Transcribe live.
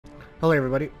Hello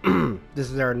everybody, this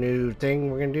is our new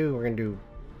thing we're gonna do. We're gonna do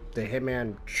the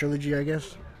Hitman trilogy, I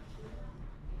guess.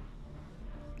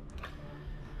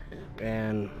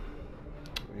 And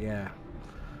yeah,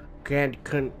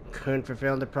 couldn't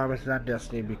fulfill the promises of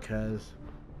Destiny because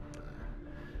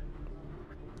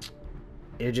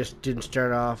it just didn't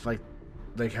start off like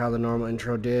how the normal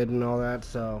intro did and all that.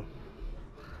 So,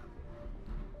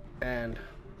 and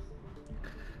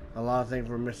a lot of things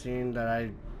were missing that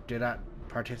I did not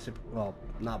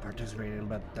not participate in,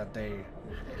 but that they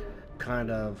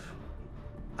kind of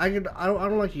I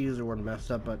don't like to use the word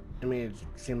messed up, but I mean it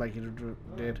seemed like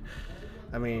it did.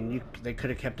 I mean they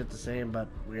could have kept it the same, but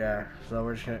yeah. So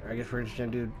I guess we're just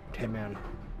gonna do Hitman.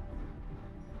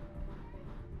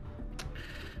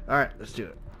 All right, let's do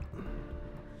it.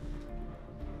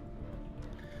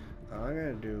 I'm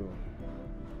gonna do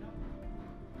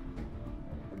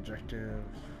objective.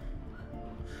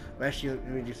 Actually, let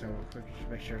me do something real quick.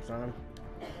 Just make sure it's on.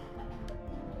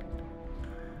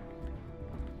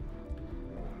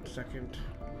 1 second.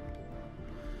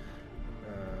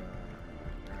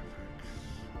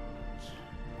 Graphics.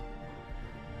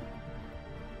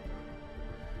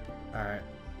 Alright.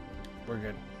 We're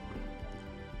good.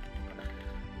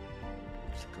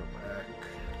 Let's go back.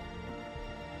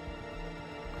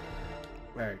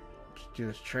 Alright. Let's do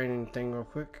this training thing real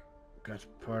quick. That's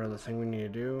part of the thing we need to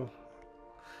do.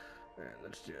 Alright,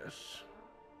 let's do this.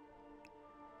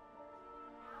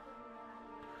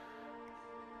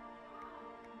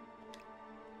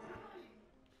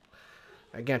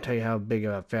 I can't tell you how big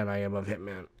of a fan I am of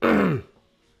Hitman.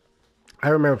 I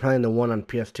remember playing the one on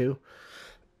PS2.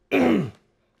 But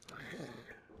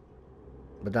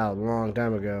that was a long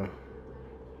time ago.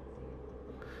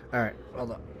 Alright,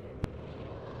 hold up.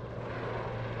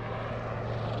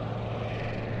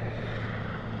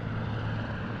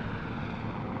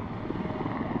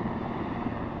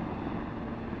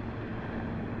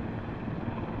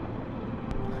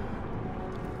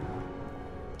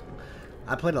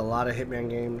 I played a lot of Hitman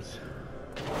games.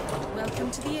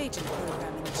 Welcome to the agent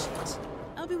program, Initiate.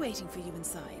 I'll be waiting for you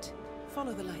inside.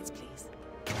 Follow the lights, please.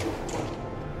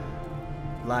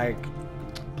 Like,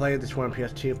 played this one on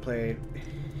PS2, played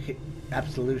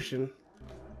Absolution.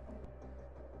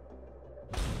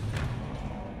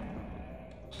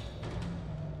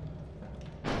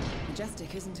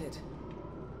 Majestic, isn't it?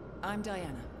 I'm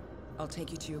Diana. I'll take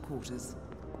you to your quarters.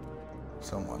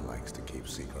 Someone likes to keep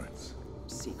secrets.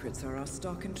 Secrets are our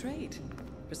stock and trade.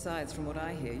 Besides, from what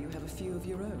I hear, you have a few of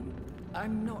your own.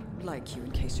 I'm not like you,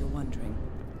 in case you're wondering.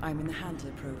 I'm in the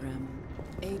Handler program.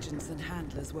 Agents and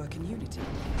handlers work in unity.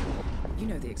 You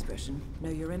know the expression, know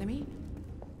your enemy?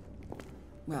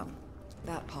 Well,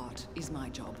 that part is my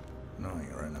job. Knowing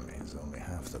your enemy is only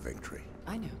half the victory.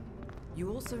 I know.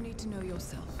 You also need to know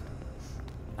yourself.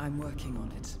 I'm working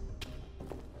on it.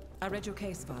 I read your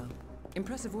case file.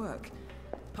 Impressive work.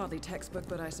 Hardly textbook,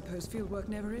 but I suppose fieldwork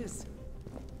never is.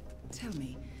 Tell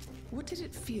me, what did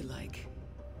it feel like,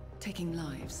 taking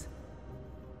lives?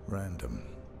 Random.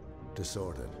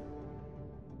 Disordered.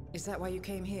 Is that why you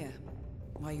came here?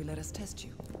 Why you let us test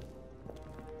you?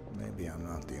 Maybe I'm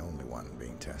not the only one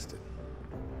being tested.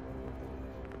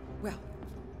 Well,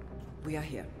 we are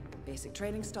here. Basic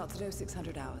training starts at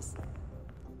 0600 hours.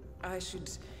 I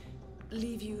should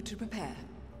leave you to prepare.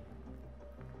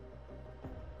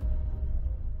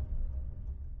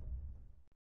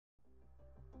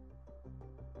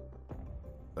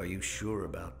 Are you sure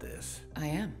about this? I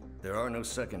am. There are no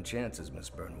second chances, Miss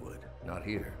Burnwood. Not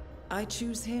here. I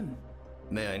choose him.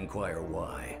 May I inquire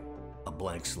why? A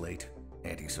blank slate?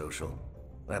 Antisocial?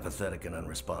 Apathetic and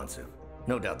unresponsive?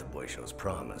 No doubt the boy shows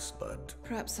promise, but...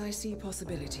 Perhaps I see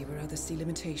possibility where others see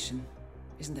limitation.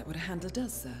 Isn't that what a handler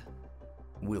does, sir?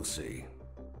 We'll see.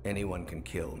 Anyone can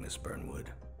kill Miss Burnwood.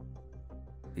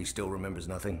 He still remembers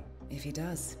nothing? If he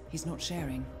does, he's not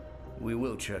sharing. We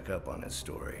will check up on his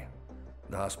story.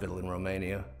 The hospital in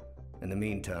Romania. In the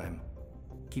meantime,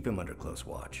 keep him under close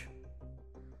watch.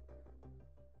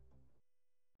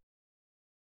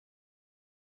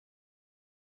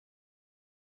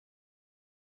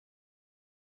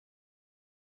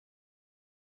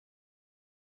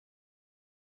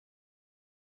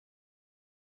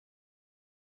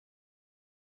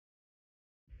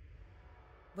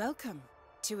 Welcome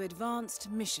to Advanced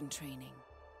Mission Training.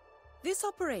 This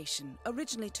operation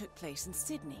originally took place in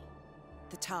Sydney.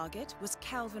 The target was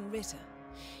Calvin Ritter,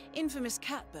 infamous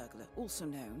cat burglar, also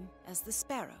known as the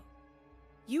Sparrow.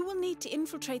 You will need to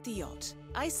infiltrate the yacht,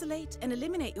 isolate and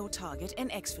eliminate your target,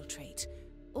 and exfiltrate,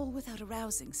 all without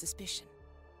arousing suspicion.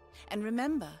 And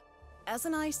remember, as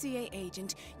an ICA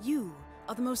agent, you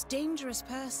are the most dangerous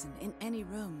person in any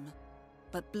room.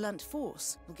 But blunt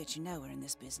force will get you nowhere in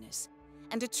this business.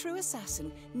 And a true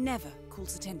assassin never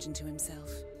calls attention to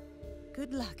himself.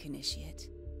 Good luck, Initiate.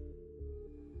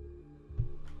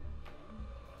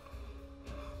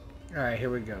 Alright, here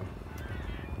we go.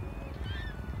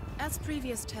 As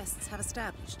previous tests have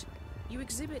established, you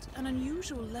exhibit an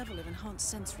unusual level of enhanced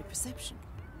sensory perception.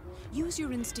 Use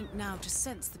your instinct now to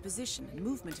sense the position and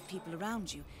movement of people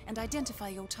around you and identify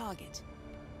your target.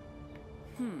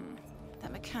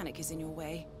 That mechanic is in your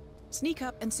way. Sneak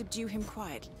up and subdue him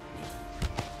quietly.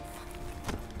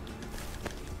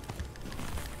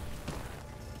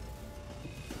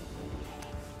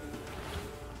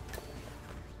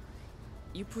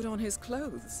 You put on his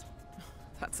clothes.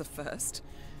 That's a first.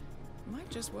 Might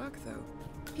just work, though.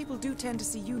 People do tend to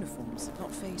see uniforms,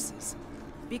 not faces.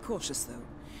 Be cautious, though.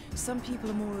 Some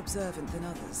people are more observant than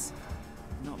others.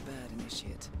 Not bad,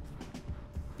 Initiate.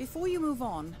 Before you move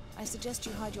on, I suggest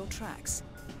you hide your tracks.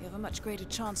 You have a much greater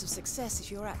chance of success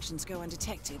if your actions go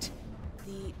undetected.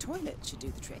 The toilet should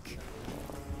do the trick.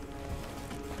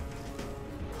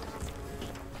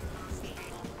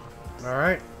 All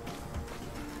right.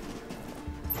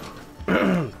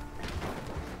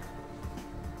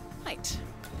 Right.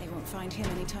 They won't find him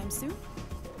anytime soon.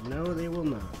 No, they will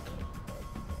not.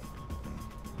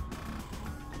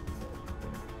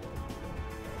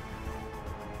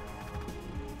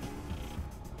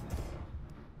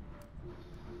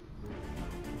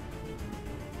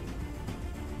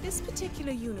 This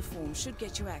particular uniform should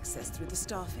get you access through the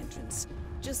staff entrance.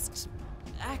 Just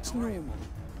act normal.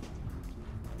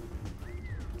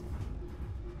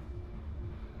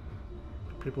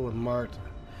 People with marked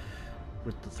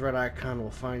with the threat icon will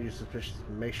find you suspicious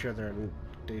and make sure they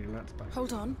do not spy.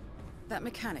 Hold on. That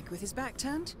mechanic with his back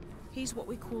turned? He's what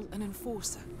we call an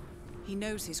enforcer. He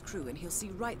knows his crew and he'll see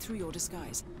right through your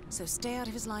disguise, so stay out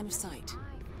of his line of sight.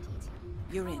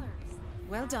 You're in.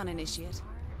 Well done, Initiate.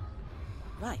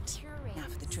 Right, now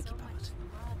for the tricky part.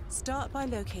 Start by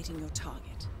locating your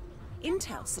target.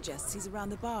 Intel suggests he's around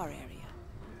the bar area.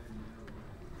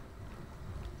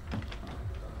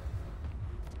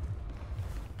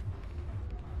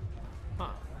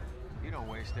 Huh. You don't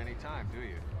waste any time, do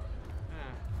you?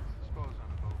 Suppose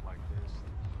on a boat like this.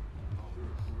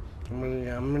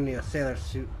 I'm gonna need a sailor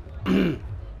suit.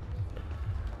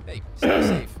 Hey, stay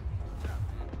safe.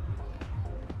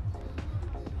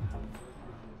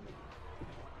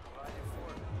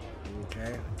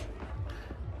 Okay.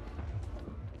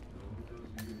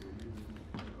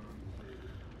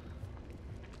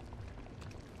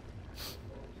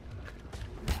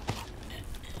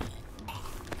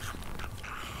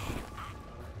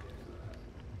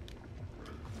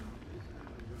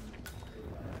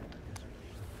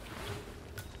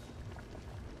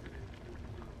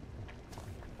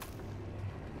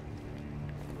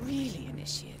 Really,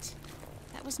 Initiate?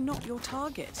 That was not your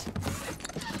target.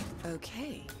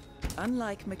 Okay.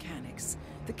 Unlike mechanics,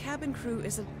 the cabin crew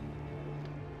is a...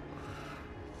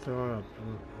 Throw up.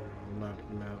 Not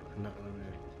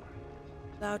limited.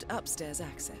 allowed upstairs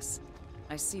access.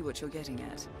 I see what you're getting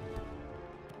at.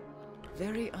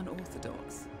 Very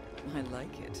unorthodox. I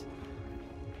like it.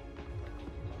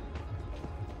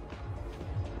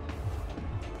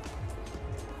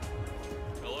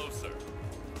 Hello, sir.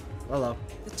 Hello.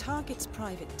 The target's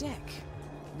private deck.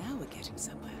 Now we're getting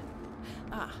somewhere.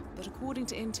 Ah, but according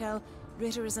to Intel,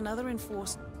 Ritter is another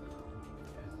enforcer.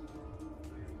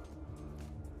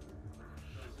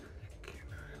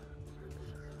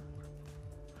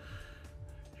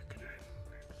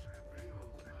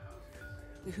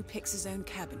 Who picks his own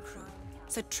cabin crew.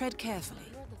 So tread carefully.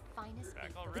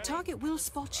 The target will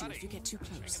spot you if you get too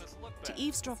close. To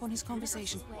eavesdrop on his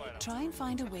conversation, try and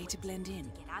find a way to blend in.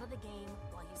 Get out of the game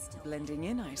while you still... Blending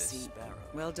in, I see.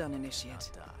 Well done, Initiate.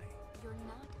 You're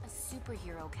not a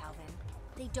superhero, Calvin.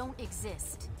 They don't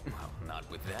exist. Well, not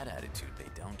with that attitude, they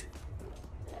don't.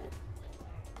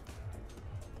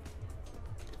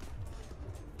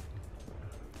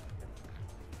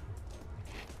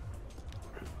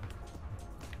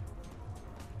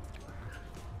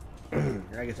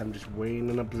 I guess I'm just waiting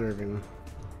and observing.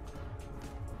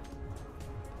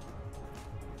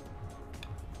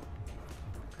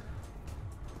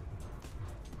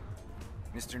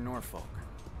 Mr. Norfolk,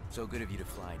 so good of you to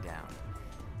fly down.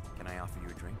 Can I offer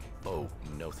you a drink? Oh,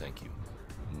 no thank you.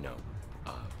 No.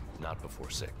 Not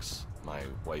before 6. My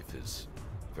wife is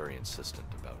very insistent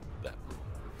about that rule.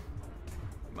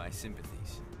 My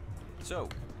sympathies. So,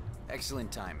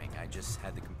 excellent timing. I just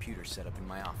had the computer set up in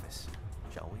my office.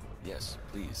 Shall we? Yes,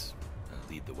 please.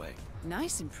 Lead the way.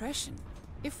 Nice impression.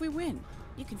 If we win,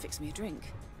 you can fix me a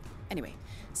drink. Anyway,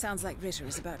 sounds like Ritter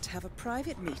is about to have a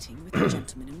private meeting with the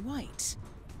gentleman in white.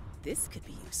 This could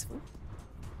be useful.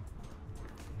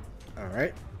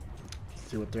 Alright.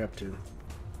 See what they're up to.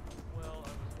 Well, I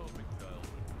was hoping Kyle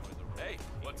would enjoy the... Hey,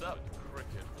 what's up?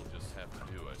 Cricket will just have to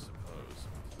do, I suppose.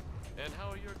 And how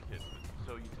are your kids?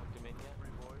 So you tucked him in yet,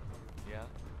 boy? Yeah?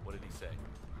 What did he say?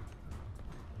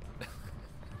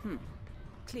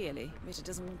 Clearly, Ritter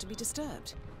doesn't want to be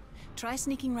disturbed. Try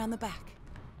sneaking round the back.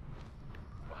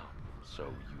 Wow, so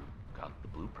you got the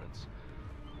blueprints.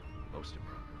 Most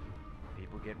impressive.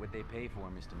 People get what they pay for,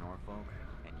 Mr. Norfolk,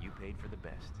 and you paid for the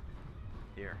best.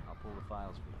 Here, I'll pull the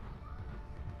files for you.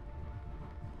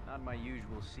 Not my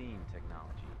usual scene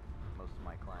technology. Most of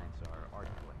my clients are art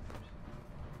collectors.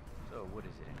 So what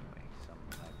is it anyway? Some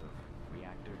type of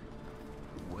reactor?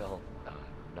 Well,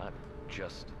 not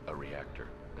just a reactor,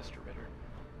 Mr. Ritter.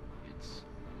 It's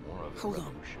more of a Hold on.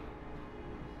 revolution.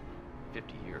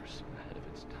 50 years ahead of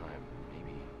its time,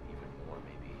 maybe even more,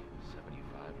 maybe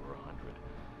 75 or 100.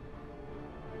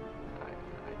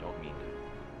 I don't mean to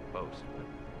boast, but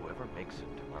whoever makes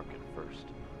it to market first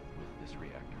with this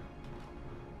reactor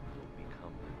will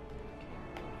become the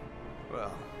king.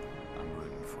 Well, I'm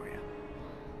rooting for you.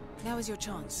 Now is your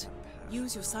chance.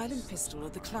 Use your silent pistol or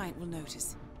the client will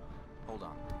notice. Hold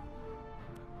on.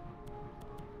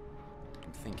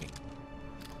 I'm thinking.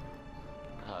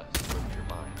 Slipped your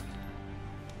mind.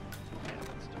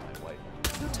 Happens to my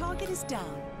wife. Your target is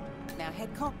down. Now head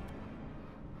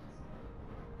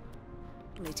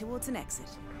towards an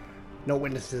exit. No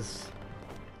witnesses.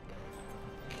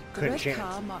 The Good red chance.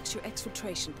 car marks your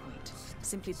exfiltration point.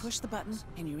 Simply push the button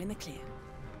and you're in the clear.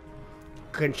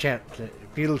 Couldn't chance it.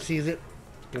 If Beetle sees it,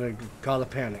 gonna call a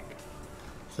panic.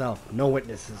 So, no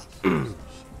witnesses.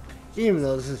 Even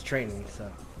though this is training,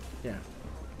 so, yeah.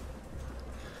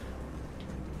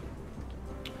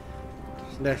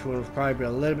 This next one will probably be a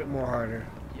little bit more harder.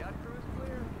 Yacht crew is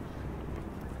clear.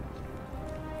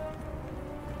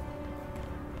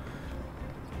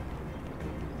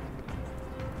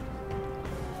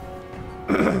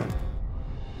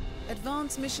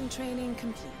 Advanced mission training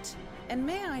complete. And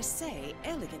may I say,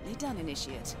 elegantly done,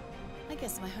 Initiate. I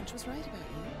guess my hunch was right about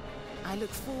you. I look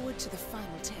forward to the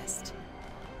final test.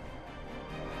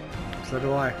 So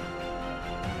do I.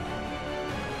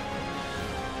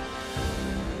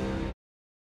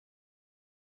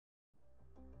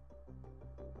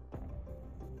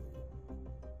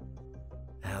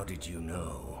 How did you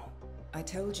know? I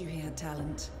told you he had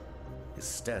talent. His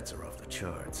stats are off the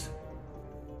charts.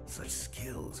 Such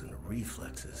skills and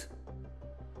reflexes.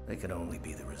 They can only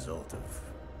be the result of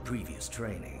previous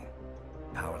training.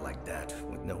 Power like that,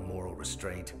 with no moral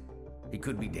restraint, he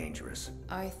could be dangerous.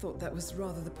 I thought that was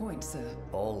rather the point, sir.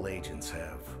 All agents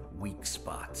have weak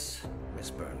spots, Miss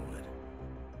Burnwood.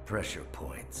 Pressure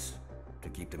points to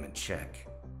keep them in check.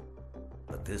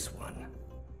 But this one...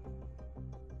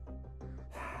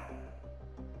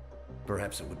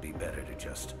 Perhaps it would be better to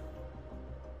just...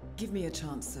 Give me a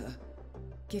chance, sir.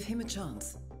 Give him a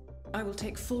chance. I will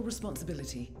take full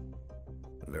responsibility.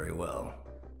 Very well.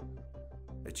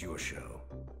 It's your show.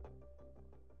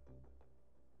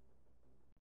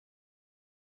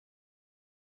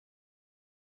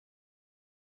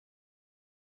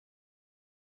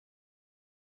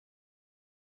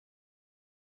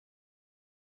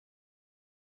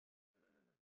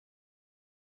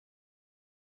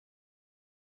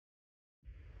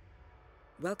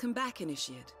 Welcome back,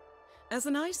 Initiate. As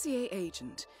an ICA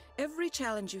agent, every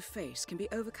challenge you face can be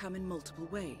overcome in multiple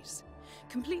ways.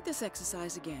 Complete this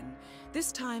exercise again,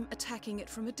 this time attacking it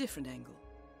from a different angle.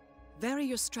 Vary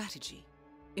your strategy.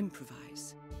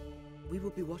 Improvise. We will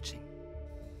be watching.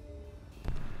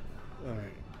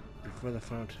 Alright. Before the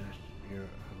final test, you're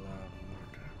allowed more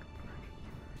time to practice.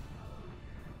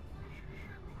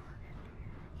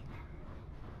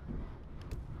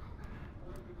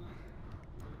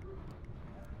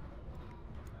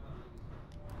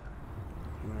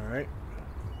 Alright.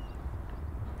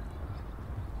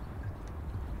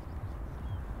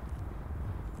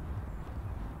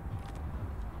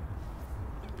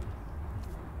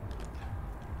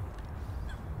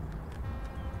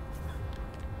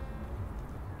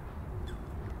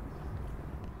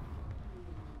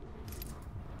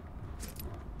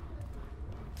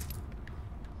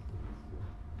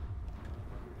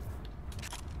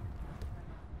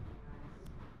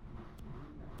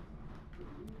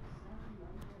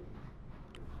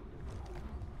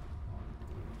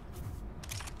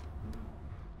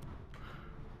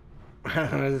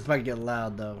 This might get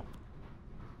loud though.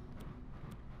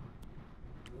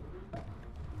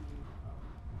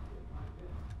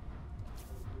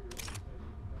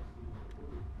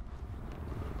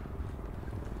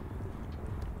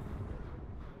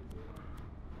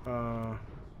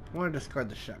 I want to discard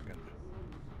the shotgun.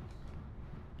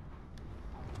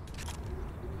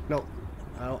 No,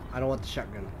 I don't want the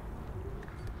shotgun.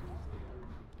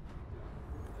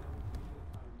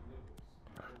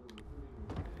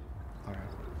 All right.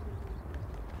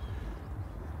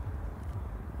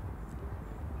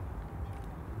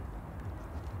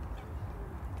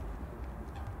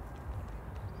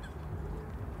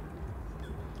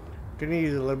 Gonna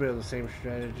use a little bit of the same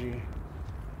strategy.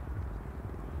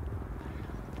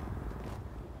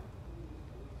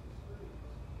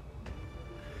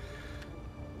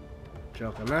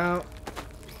 Choke him out.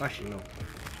 Actually, no.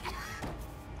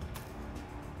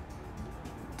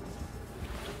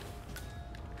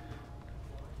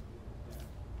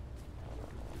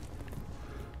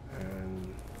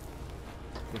 And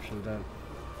push him down.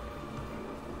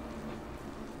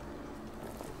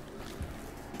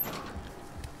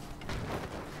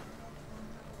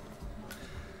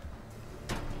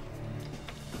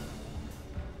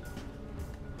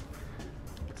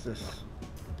 What's this?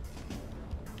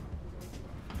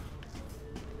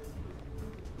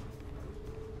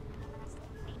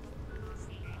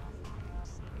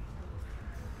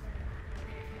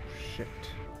 Shit.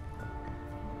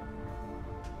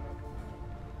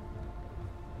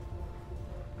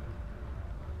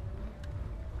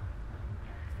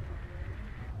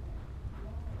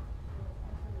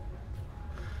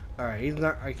 Alright, he's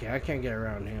not. Okay, I can't get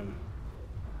around him.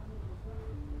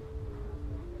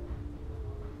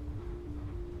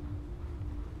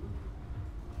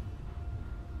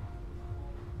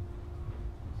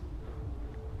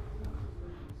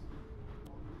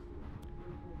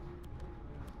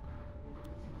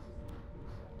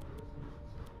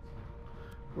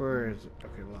 Where is it?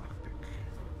 Okay, lockpick.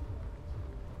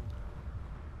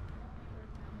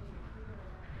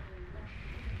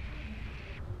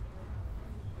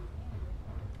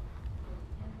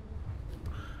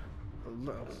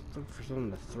 Look for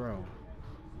something to throw.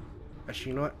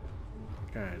 Actually, you know what?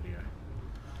 Good idea.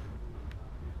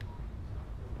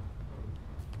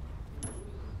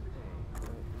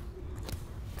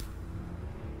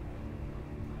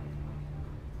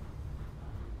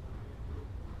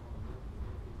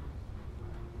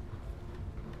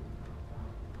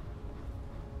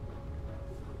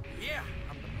 Yeah,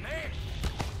 I'm the man.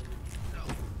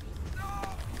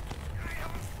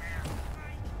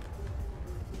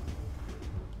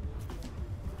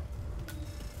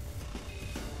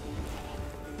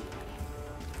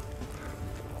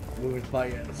 Move his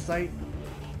body out of sight.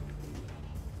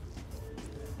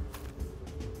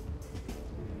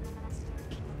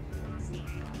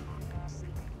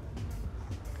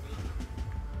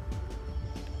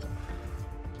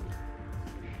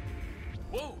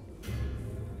 Whoa!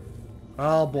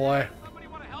 Oh boy. Somebody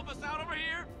want to help us out over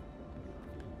here?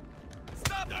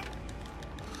 Stop!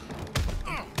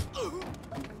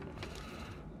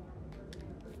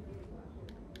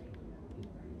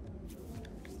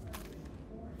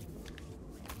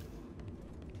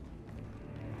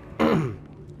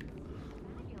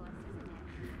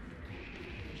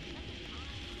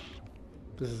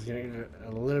 This is getting a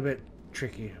little bit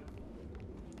tricky.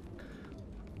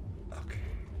 Okay.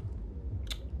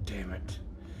 Damn it.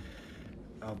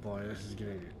 Oh boy, this is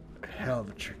getting hell of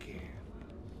a tricky.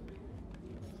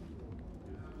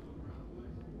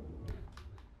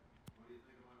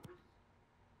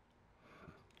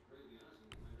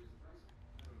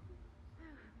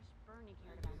 Bernie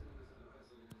cared about it.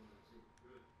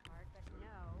 Hard, but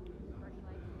no, Bernie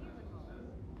likes musicals.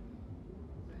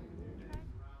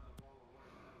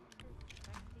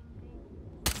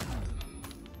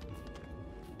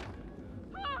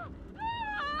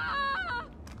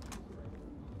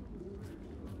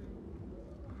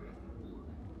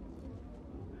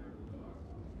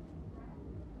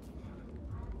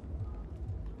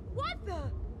 What the?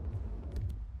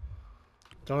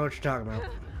 Don't know what you're talking about.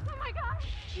 Oh my gosh!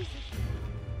 Jesus.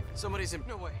 Somebody's in.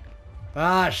 No way.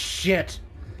 Ah, shit.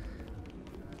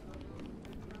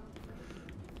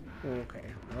 Okay,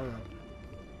 hold up.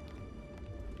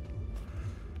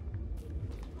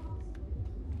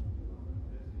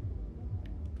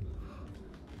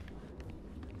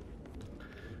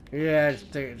 Yeah,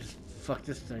 just fuck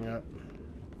this thing up.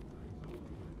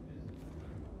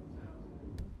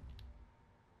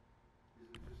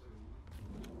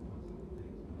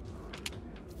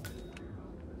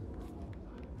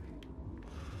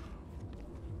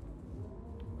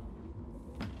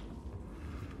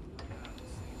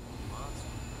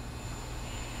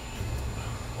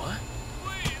 What?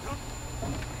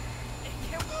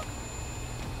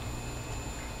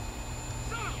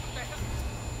 Son of a man!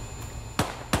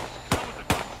 That was a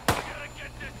gun. I gotta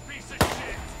get this piece of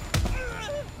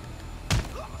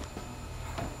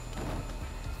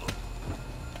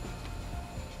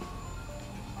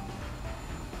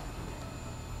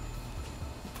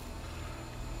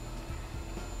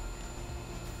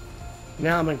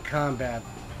Now I'm in combat.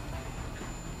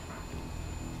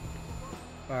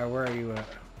 Alright, where are you at?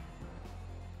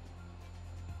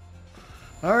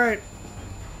 Alright.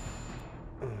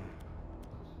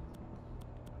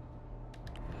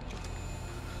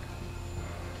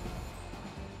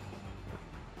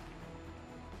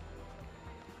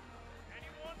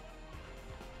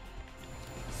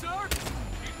 Sir!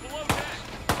 He's below deck!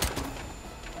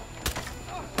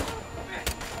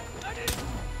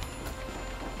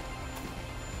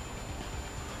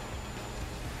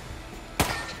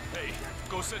 Hey,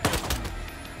 go sit down.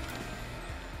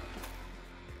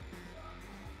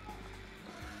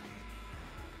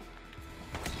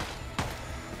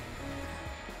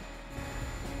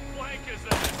 Blank is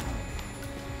that?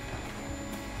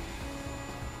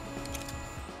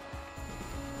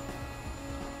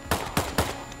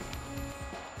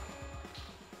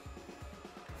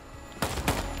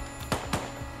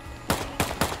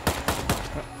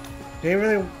 They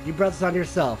really, you brought this on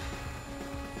yourself.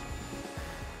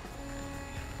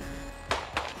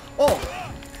 Oh!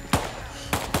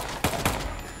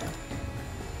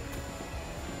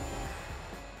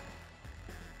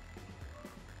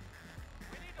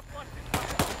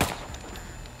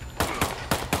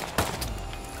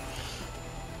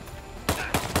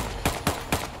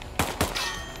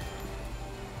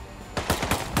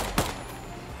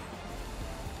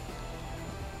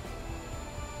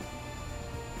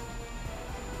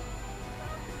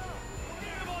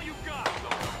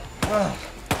 Ugh.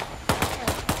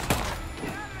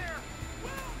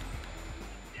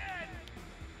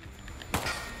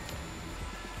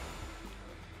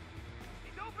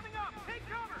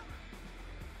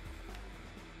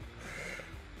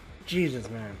 Jesus,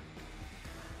 man.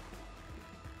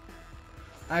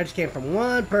 I just came from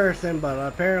one person, but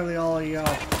apparently all of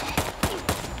y'all.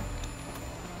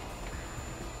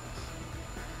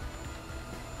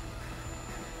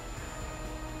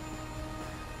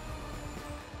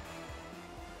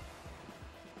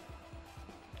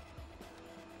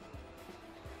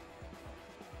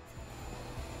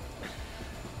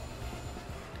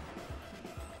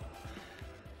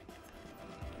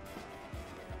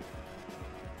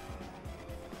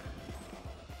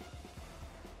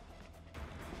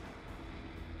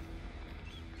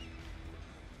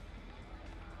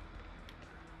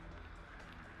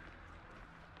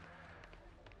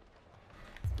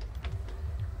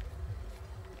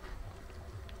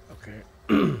 Okay.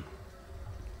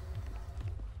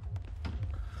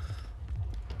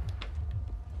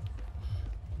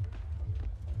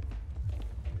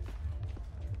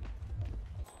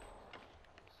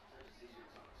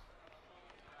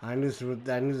 I knew this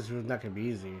was not gonna be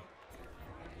easy.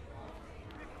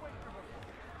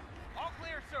 All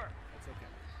clear, sir. That's okay.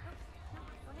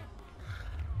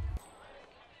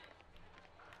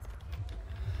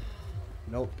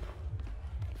 Nope.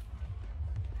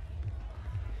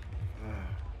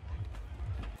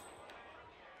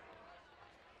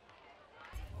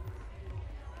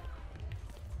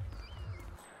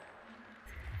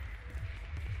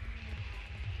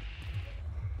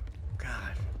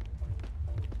 God.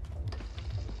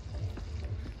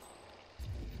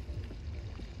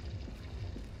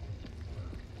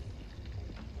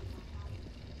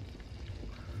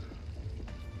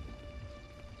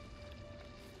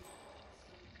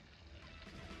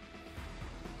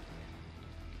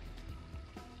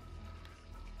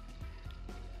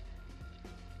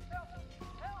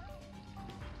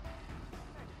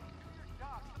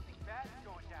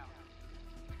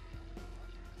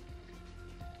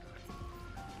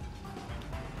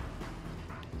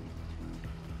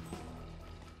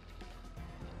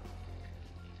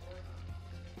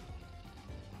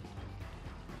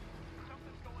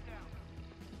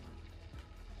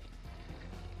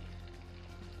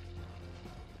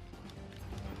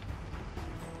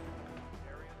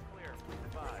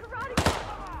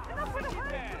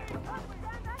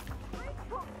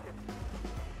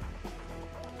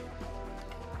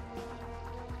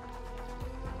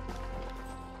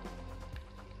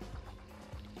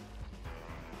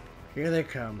 Here they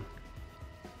come.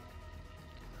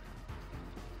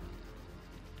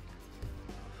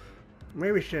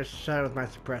 Maybe I should have shot with my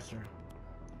suppressor.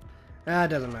 Ah, it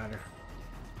doesn't matter.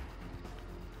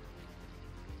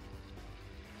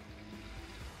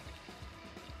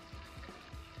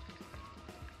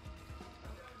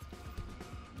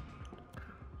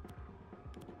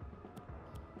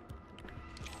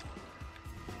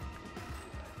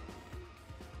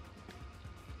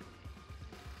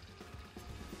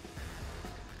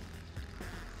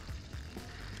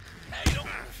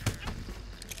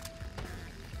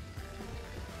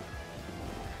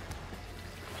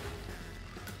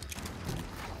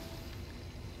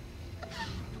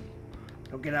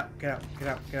 get out, get out, get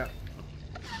out, get out.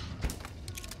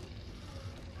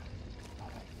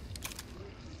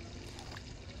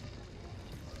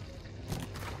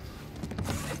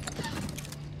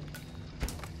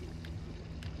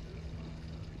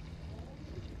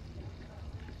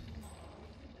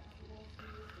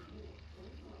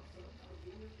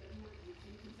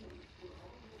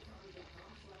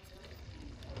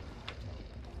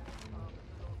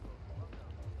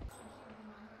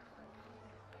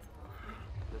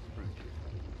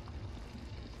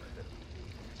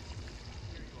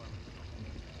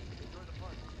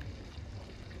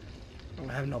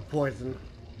 I have no poison.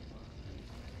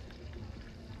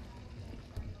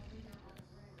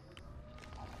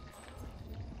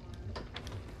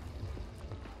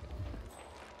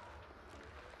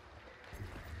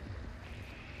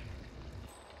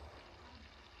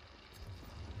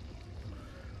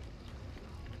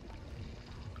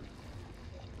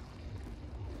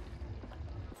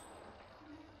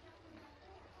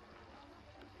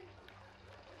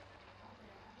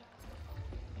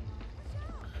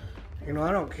 You know,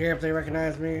 I don't care if they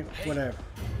recognize me. Whatever.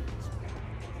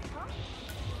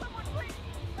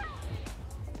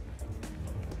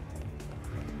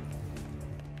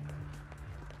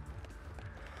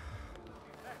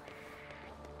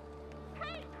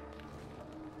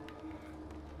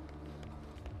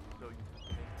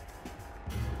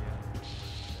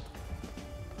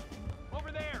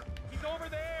 Over there! He's over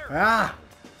there! Ah!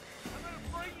 I'm gonna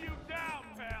bring you down,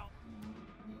 pal!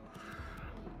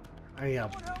 I need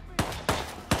help.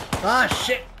 Ah,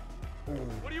 shit!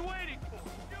 What are you waiting for?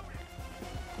 Shoot it!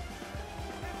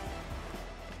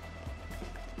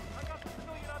 I got the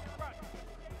civilian on the front.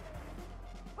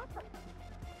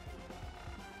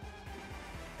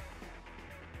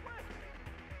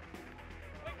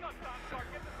 Wake up, Doc.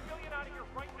 Get the civilian out of here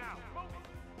right now. Move!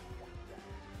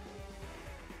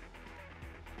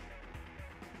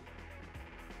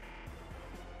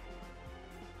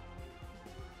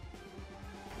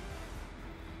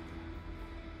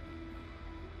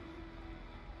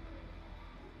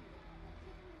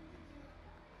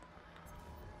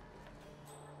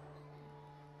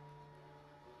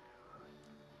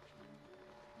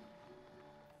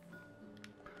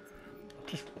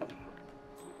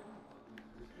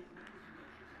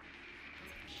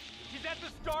 He's at the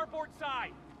starboard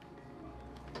side.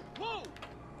 Whoa!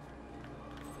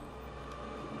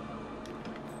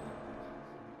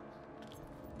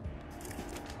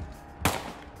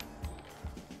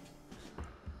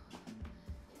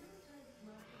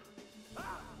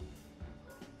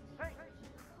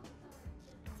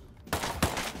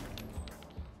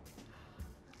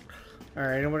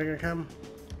 Alright, anybody gonna come?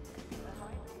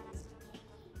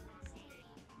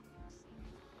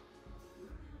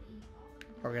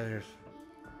 Okay, there's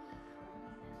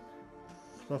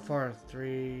so far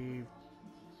 3,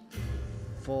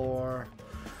 4.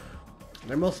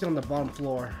 They're mostly on the bottom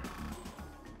floor.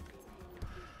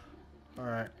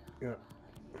 Alright, yeah.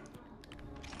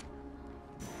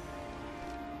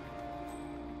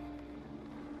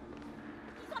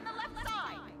 He's on the left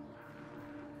side!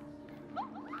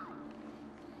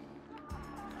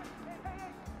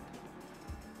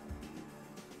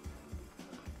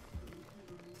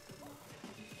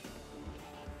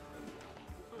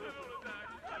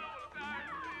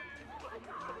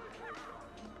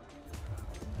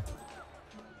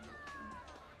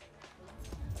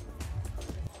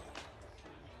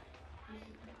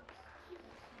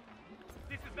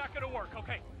 This is not gonna work,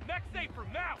 okay? Next safe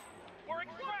room, now! We're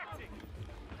extracting!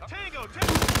 Tango,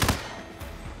 Tango!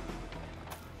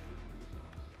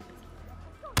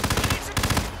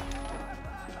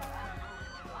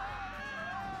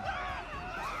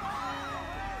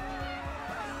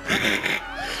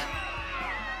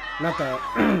 Not that.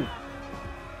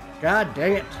 God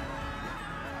dang it.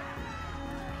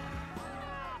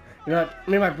 You know what?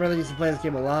 Me and my brother used to play this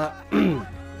game a lot.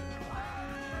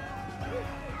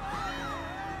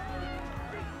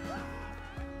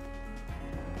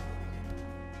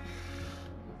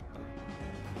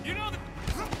 You know the...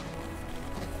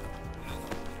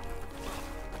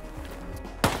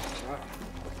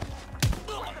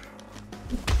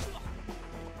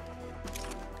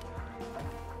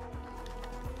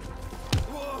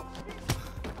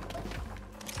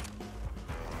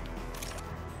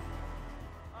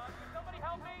 somebody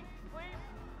help me, please?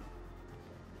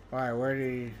 Alright, where do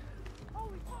you...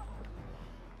 Holy fuck!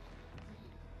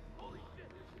 Holy shit!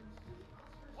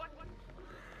 What?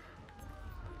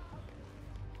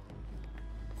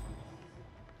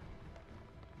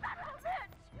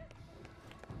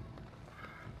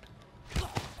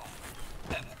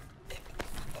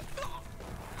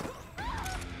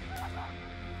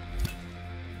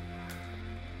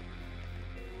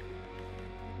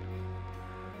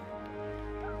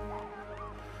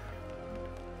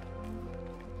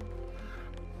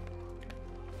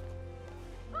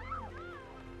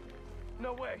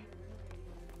 No way.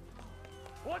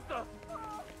 What the?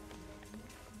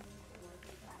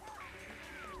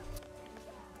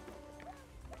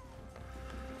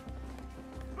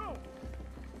 No.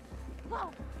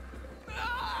 Whoa. No.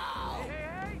 Hey, hey,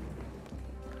 hey.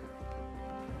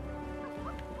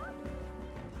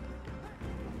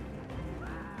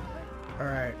 All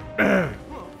right.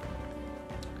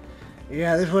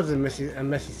 Yeah, this was a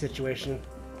messy situation.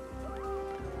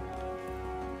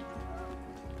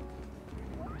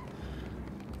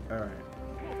 All right.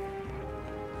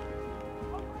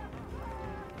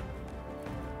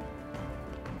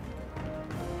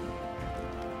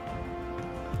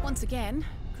 Once again,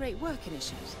 great work,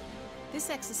 Initiate. This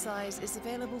exercise is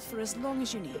available for as long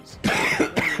as you need.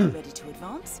 When you're ready to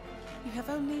advance, you have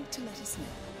only to let us know.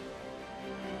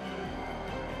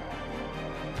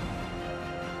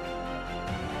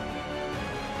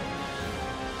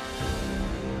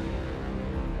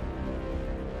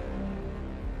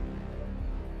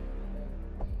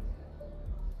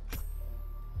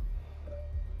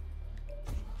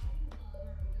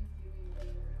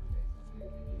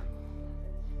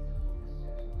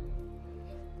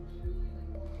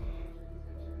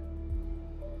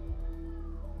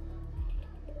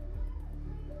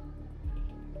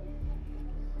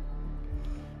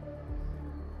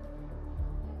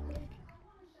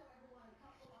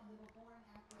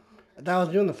 That was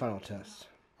doing the final test.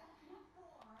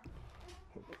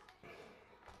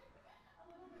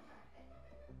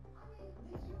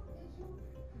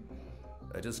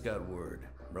 I just got word.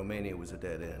 Romania was a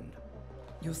dead end.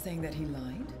 You're saying that he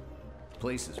lied?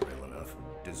 Place is real enough.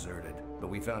 Deserted.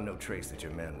 But we found no trace that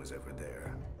your man was ever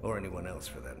there. Or anyone else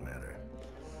for that matter.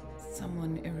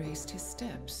 Someone erased his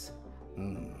steps.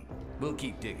 We'll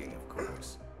keep digging, of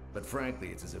course. But frankly,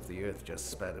 it's as if the Earth just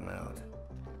spat him out.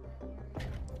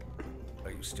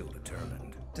 Are you still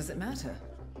determined? Does it matter?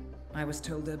 I was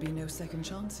told there'd be no second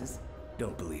chances.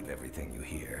 Don't believe everything you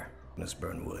hear, Miss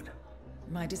Burnwood.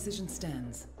 My decision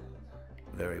stands.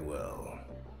 Very well.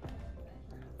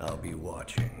 I'll be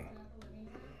watching.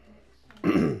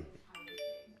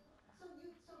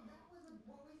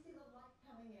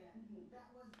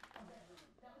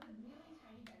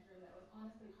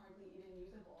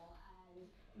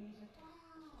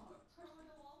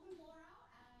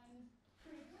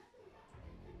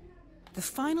 The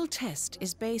final test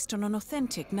is based on an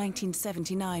authentic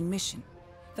 1979 mission,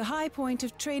 the high point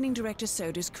of training director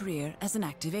Soda's career as an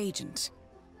active agent.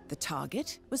 The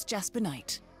target was Jasper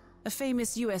Knight, a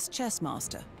famous US chess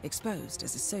master exposed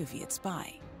as a Soviet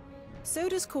spy.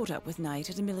 Soda's caught up with Knight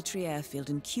at a military airfield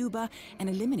in Cuba and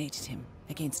eliminated him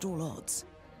against all odds.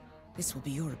 This will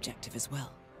be your objective as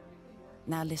well.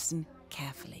 Now listen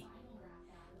carefully.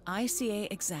 ICA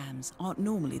exams aren't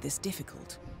normally this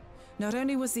difficult. Not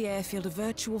only was the airfield a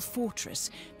virtual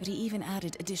fortress, but he even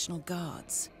added additional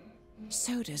guards.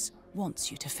 Sodas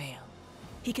wants you to fail.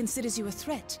 He considers you a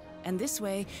threat, and this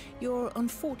way, your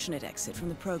unfortunate exit from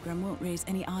the program won't raise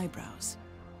any eyebrows.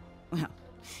 Well,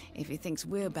 if he thinks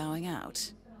we're bowing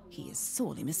out, he is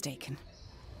sorely mistaken.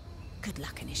 Good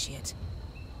luck, Initiate.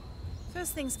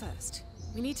 First things first,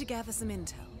 we need to gather some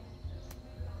intel.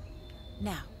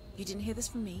 Now, you didn't hear this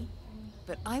from me,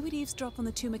 but I would eavesdrop on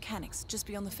the two mechanics just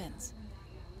beyond the fence.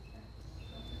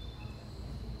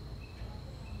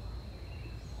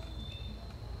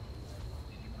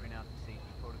 Did you print out the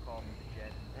safety protocol for the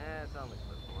jet? It's on the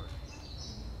clipboard.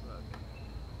 Look,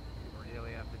 you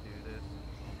really have to do this?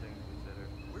 All things considered.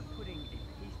 We're putting a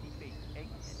pasty-faced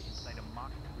egghead inside a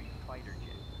Mach 3 fighter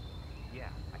jet. Yeah,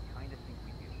 I kinda think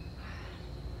we do.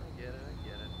 I get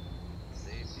it.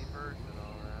 Safety first and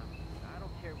all that. I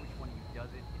don't care which one of you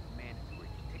does it, it's mandatory.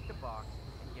 Just tick the box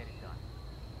and get it done.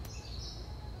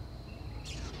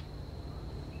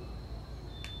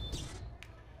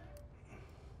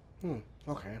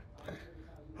 Okay.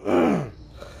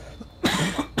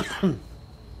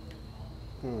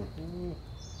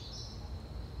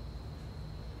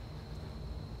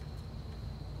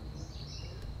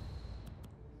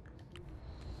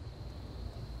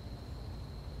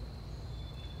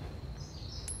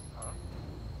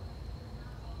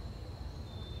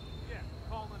 Yeah,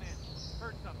 calling in.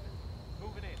 Heard something.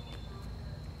 Moving in.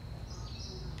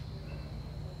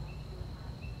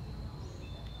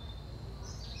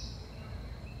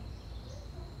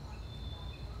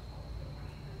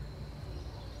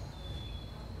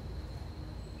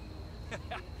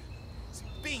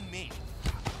 Being me.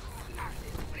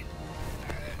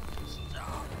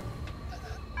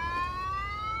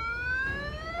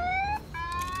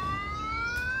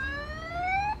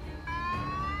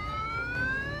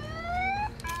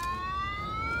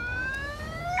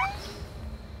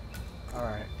 All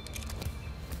right.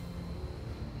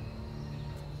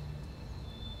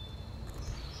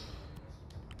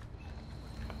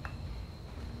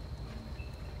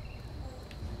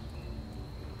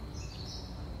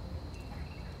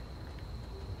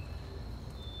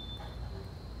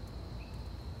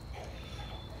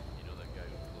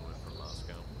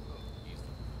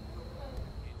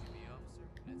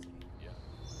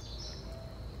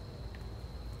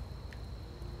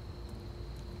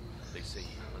 say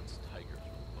he hunts tigers with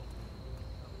a bow.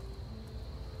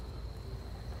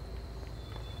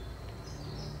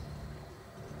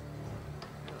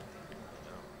 Yeah,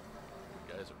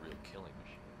 the guy's a real killing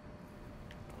machine.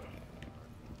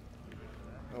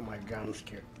 Oh my god, I'm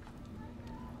scared.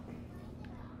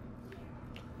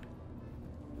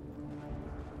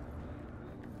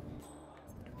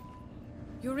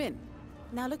 You're in.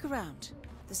 Now look around.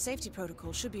 The safety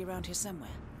protocol should be around here somewhere.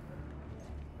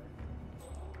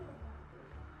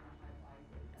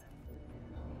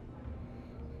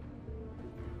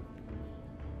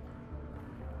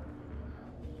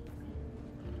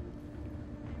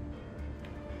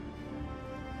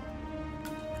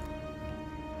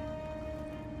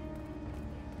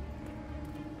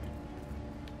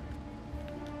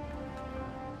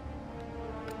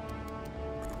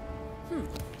 I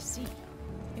see.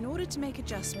 In order to make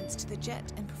adjustments to the jet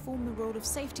and perform the role of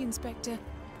safety inspector,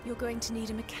 you're going to need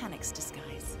a mechanic's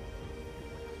disguise.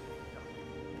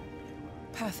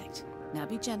 Perfect. Now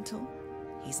be gentle.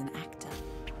 He's an actor.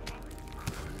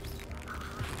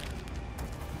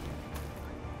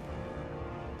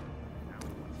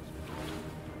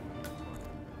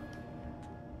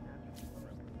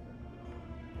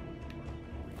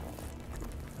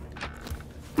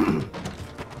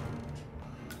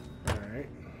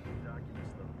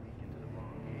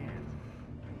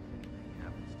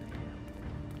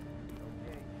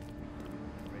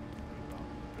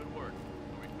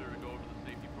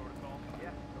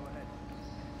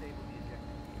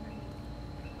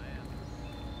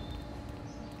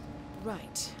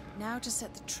 Right, now to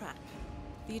set the trap.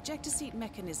 The ejector seat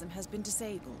mechanism has been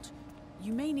disabled.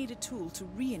 You may need a tool to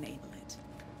re-enable it.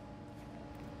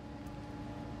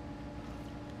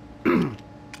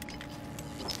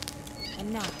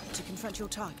 And now, to confront your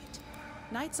target.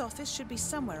 Knight's office should be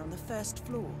somewhere on the first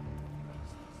floor.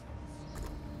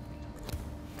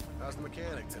 How's the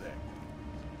mechanic today?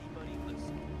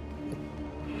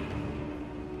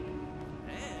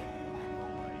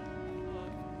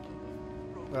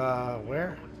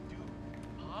 Where?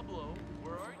 Pablo,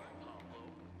 where are you, Pablo?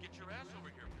 Get your ass over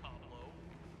here, Pablo.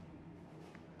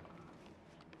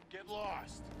 Get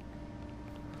lost.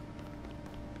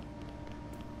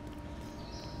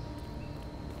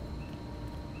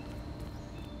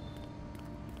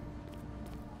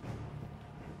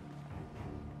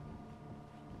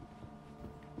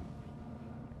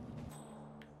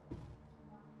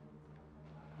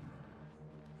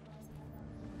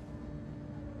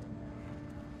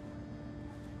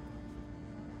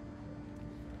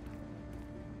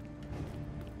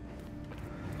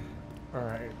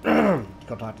 Alright.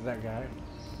 Go talk to that guy.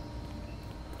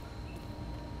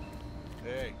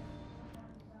 Hey.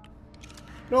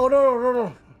 No.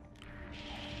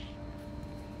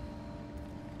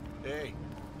 Hey.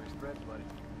 Nice threads, buddy.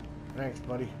 Thanks,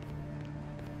 buddy.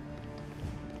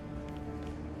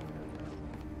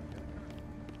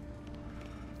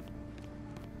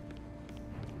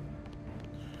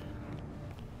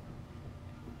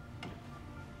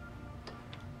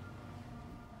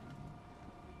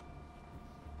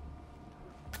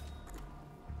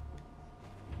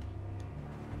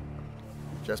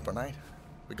 Jasper Knight,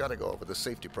 we gotta go over the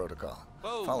safety protocol.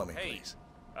 Whoa, Follow me, hey. please.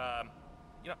 I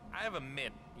have a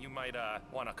mint. You might,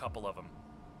 want a couple of them.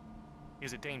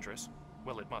 Is it dangerous?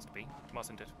 Well, it must be,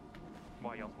 mustn't it?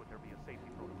 Why else would there be a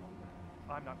safety protocol?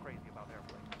 I'm not crazy about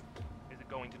airplanes. Is it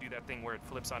going to do that thing where it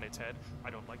flips on its head? I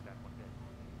don't like that one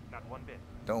bit. Not one bit.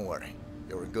 Don't worry.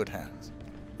 You're in good hands.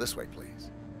 This way,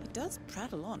 please. He does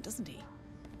prattle on, doesn't he?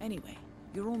 Anyway,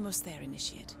 you're almost there,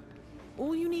 Initiate.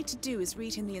 All you need to do is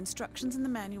read in the instructions in the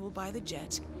manual by the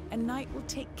jet, and Knight will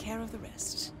take care of the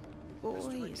rest.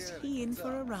 Boy, is he in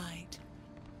for a ride.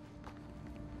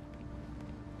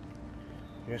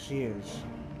 Yes, he is.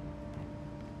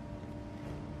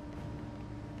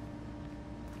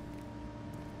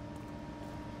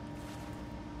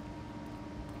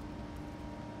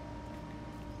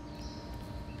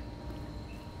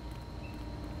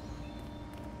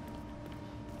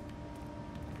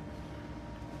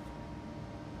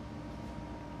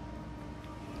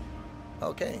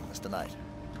 Okay, Mr. Knight.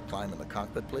 Climb in the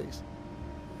cockpit, please.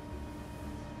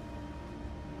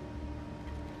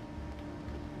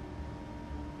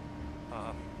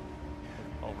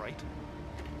 All right.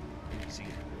 Easy.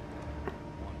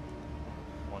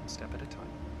 One step at a time.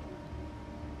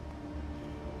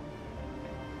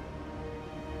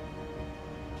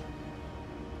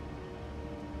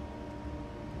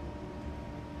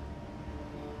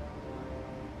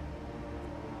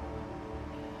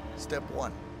 Step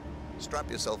 1.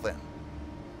 Strap yourself in.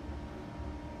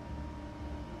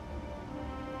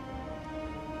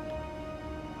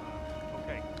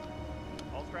 Okay.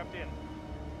 All strapped strapped in.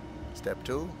 Step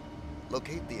 2,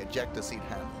 locate the ejector seat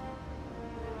handle.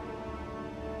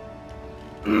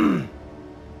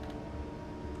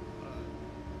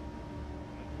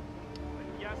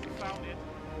 Yes, found it.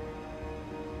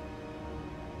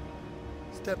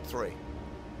 Step 3,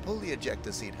 pull the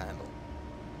ejector seat handle.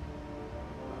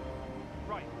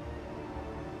 Right.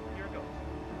 Here goes.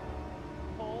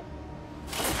 Pull.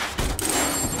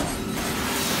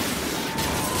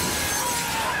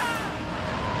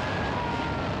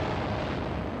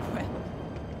 Well,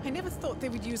 I never thought they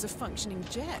would use a functioning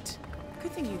jet.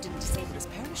 Good thing you didn't disable his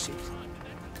parachute.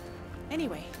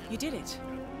 Anyway, you did it.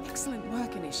 Excellent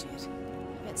work, Initiate.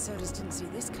 I bet Sodas didn't see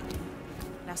this coming.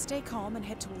 Now stay calm and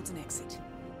head towards an exit.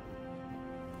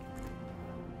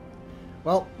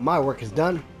 Well, my work is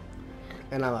done,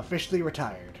 and I'm officially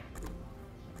retired.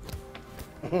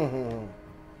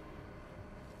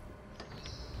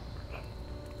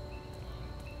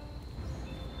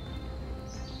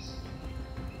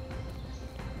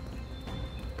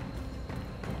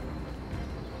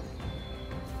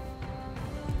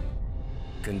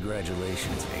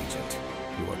 Congratulations, Agent.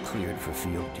 You are cleared for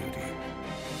field duty.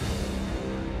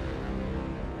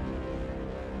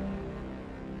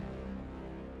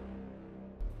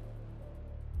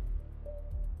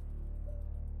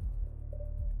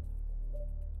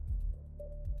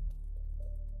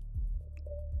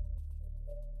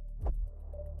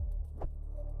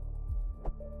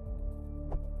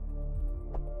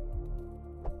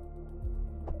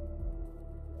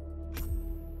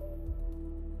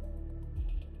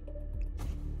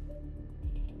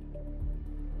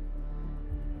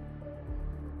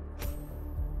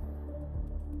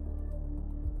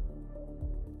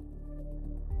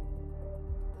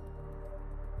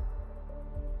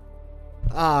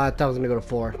 Ah, I thought I was gonna go to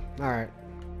 4. Alright.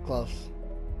 Close.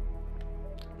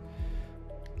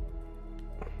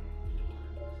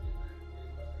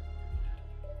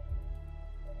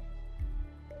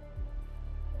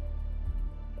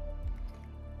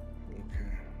 Okay.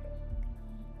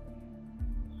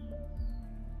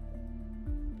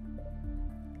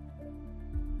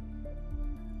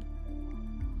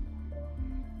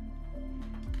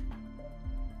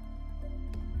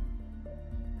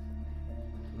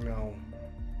 No.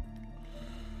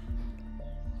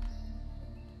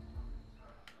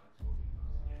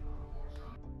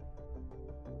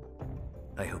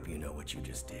 I hope you know what you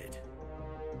just did.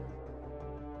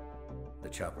 The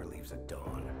chopper leaves at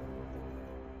dawn.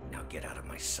 Now get out of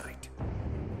my sight.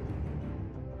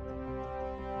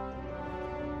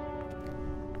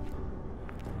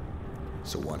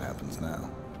 So what happens now?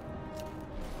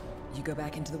 You go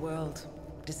back into the world,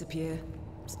 disappear,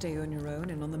 stay on your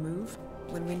own and on the move.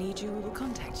 When we need you, we will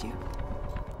contact you.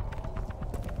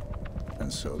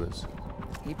 And Sodas?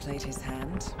 He played his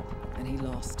hand, and he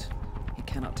lost. He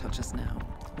cannot touch us now.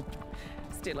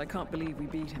 Still, I can't believe we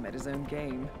beat him at his own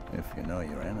game. If you know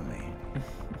your enemy.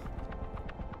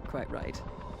 Quite right.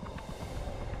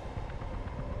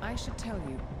 I should tell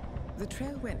you, the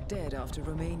trail went dead after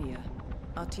Romania.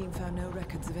 Our team found no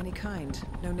records of any kind.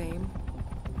 No name,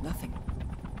 nothing.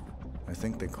 I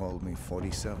think they called me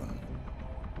 47.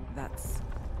 That's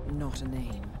not a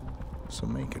name. So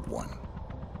make it one.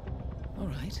 All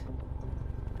right.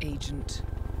 Agent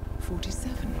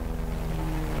 47.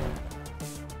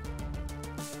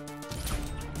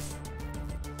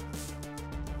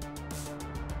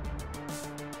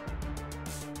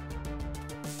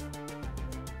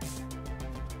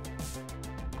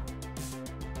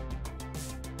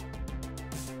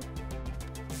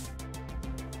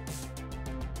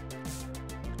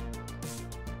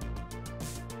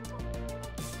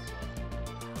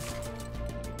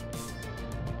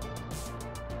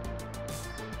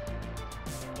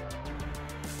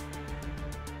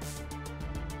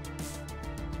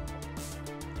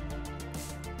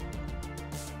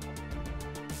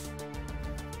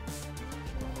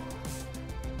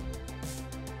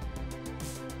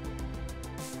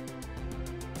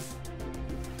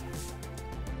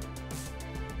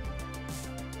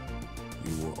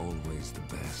 You were always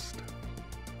the best.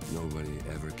 Nobody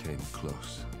ever came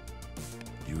close.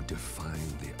 You define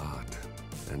the art,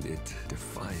 and it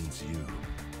defines you.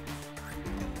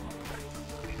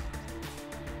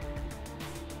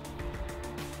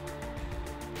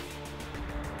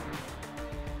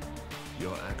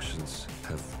 Your actions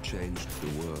have changed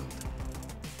the world.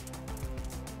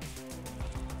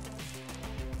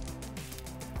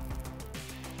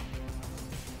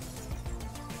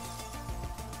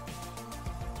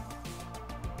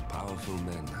 Powerful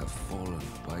men have fallen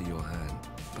by your hand,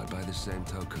 but by the same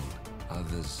token,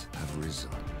 others have risen.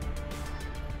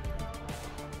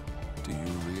 Do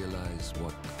you realize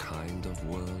what kind of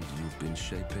world you've been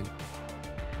shaping?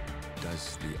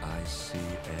 Does the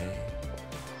ICA?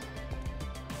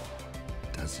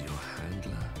 Does your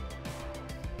handler?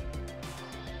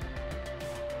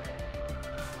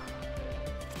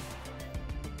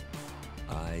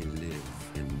 I live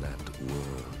in that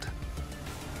world.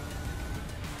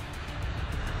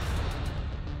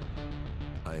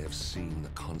 I have seen the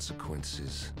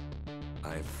consequences.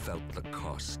 I have felt the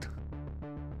cost.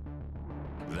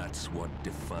 That's what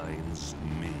defines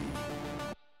me.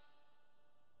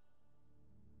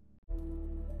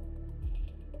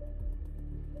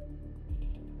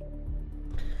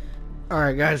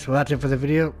 Alright guys, well that's it for the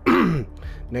video.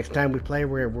 Next time we play,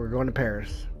 we're going to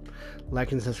Paris.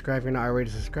 Like and subscribe if you're not already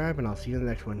subscribed, and I'll see you in the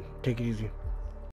next one. Take it easy.